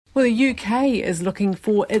Well, the UK is looking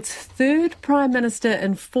for its third Prime Minister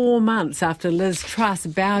in 4 months after Liz Truss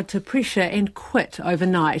bowed to pressure and quit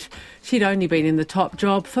overnight. She'd only been in the top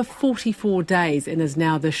job for 44 days and is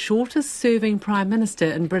now the shortest-serving Prime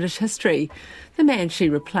Minister in British history. The man she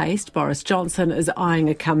replaced, Boris Johnson, is eyeing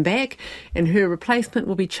a comeback, and her replacement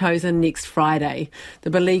will be chosen next Friday. The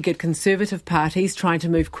beleaguered Conservative Party's trying to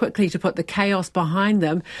move quickly to put the chaos behind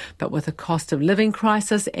them, but with a cost of living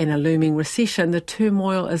crisis and a looming recession, the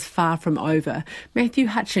turmoil is far from over. Matthew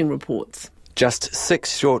Hutching reports. Just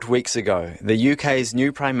 6 short weeks ago, the UK's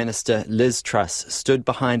new Prime Minister Liz Truss stood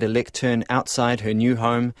behind a lectern outside her new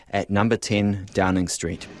home at number 10 Downing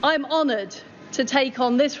Street. I'm honoured to take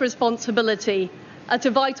on this responsibility at a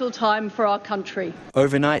vital time for our country.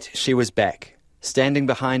 Overnight, she was back, standing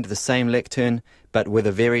behind the same lectern, but with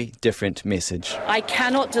a very different message. I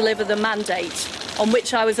cannot deliver the mandate on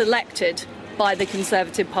which I was elected by the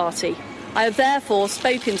Conservative Party. I have therefore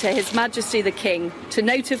spoken to His Majesty the King to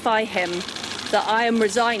notify him that I am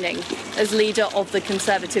resigning as leader of the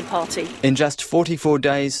Conservative Party. In just 44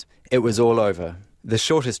 days, it was all over. The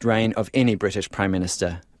shortest reign of any British Prime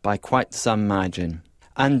Minister, by quite some margin.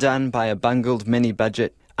 Undone by a bungled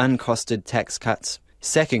mini-budget, uncosted tax cuts,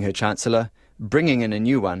 sacking her Chancellor, bringing in a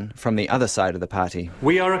new one from the other side of the party.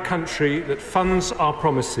 We are a country that funds our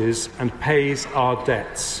promises and pays our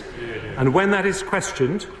debts. And when that is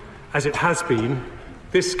questioned, as it has been,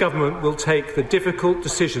 this government will take the difficult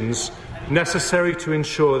decisions necessary to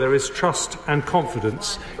ensure there is trust and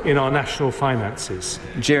confidence in our national finances.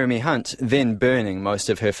 Jeremy Hunt then burning most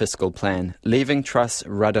of her fiscal plan, leaving Truss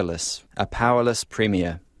rudderless, a powerless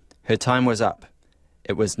premier. Her time was up.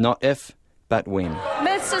 It was not if, but when.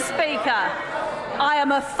 Mr. Speaker, I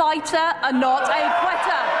am a fighter and not a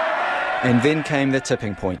quitter. And then came the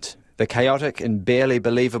tipping point. The chaotic and barely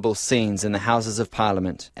believable scenes in the Houses of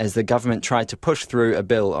Parliament as the government tried to push through a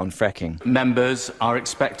bill on fracking. Members are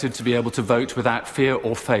expected to be able to vote without fear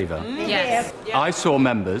or favour. Yes. I saw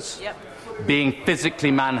members being physically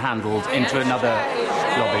manhandled into another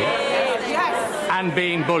lobby and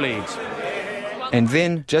being bullied. And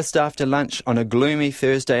then, just after lunch on a gloomy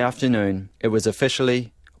Thursday afternoon, it was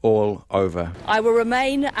officially all over. I will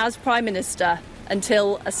remain as Prime Minister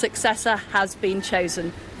until a successor has been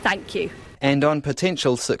chosen. Thank you. And on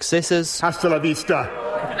potential successors... Hasta la vista,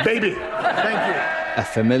 baby. Thank you. A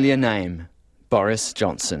familiar name, Boris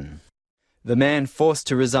Johnson. The man forced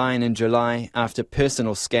to resign in July after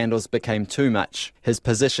personal scandals became too much, his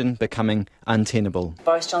position becoming untenable.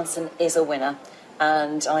 Boris Johnson is a winner,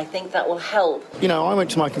 and I think that will help. You know, I went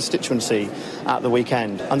to my constituency at the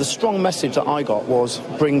weekend, and the strong message that I got was,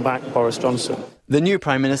 bring back Boris Johnson. The new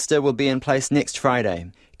Prime Minister will be in place next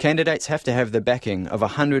Friday. Candidates have to have the backing of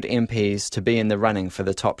 100 MPs to be in the running for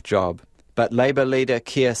the top job. But Labour leader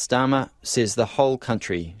Keir Starmer says the whole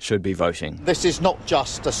country should be voting. This is not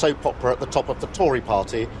just a soap opera at the top of the Tory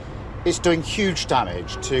party. It's doing huge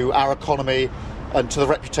damage to our economy and to the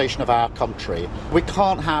reputation of our country. We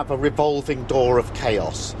can't have a revolving door of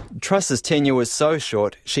chaos. Truss's tenure was so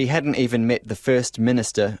short, she hadn't even met the First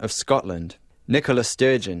Minister of Scotland. Nicola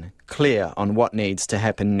Sturgeon, clear on what needs to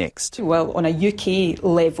happen next. Well, on a UK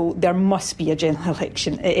level, there must be a general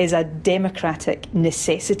election. It is a democratic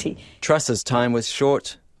necessity. Truss's time was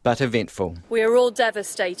short, but eventful. We are all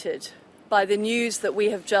devastated by the news that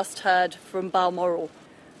we have just heard from Balmoral.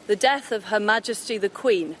 The death of Her Majesty the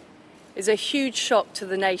Queen is a huge shock to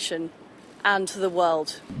the nation and to the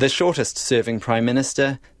world. The shortest-serving Prime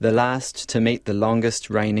Minister, the last to meet the longest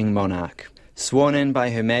reigning monarch. Sworn in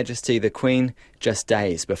by Her Majesty the Queen just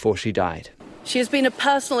days before she died. She has been a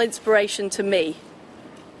personal inspiration to me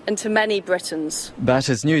and to many Britons. But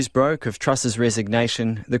as news broke of Truss's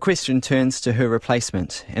resignation, the question turns to her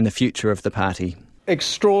replacement and the future of the party.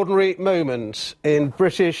 Extraordinary moment in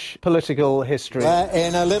British political history.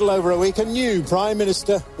 In a little over a week, a new Prime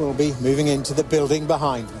Minister will be moving into the building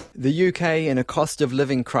behind me. The UK in a cost of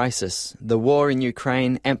living crisis, the war in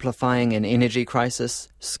Ukraine amplifying an energy crisis,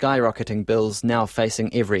 skyrocketing bills now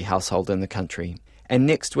facing every household in the country. And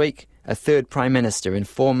next week, a third Prime Minister in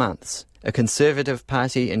 4 months, a Conservative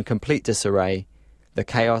party in complete disarray, the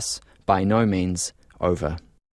chaos by no means over.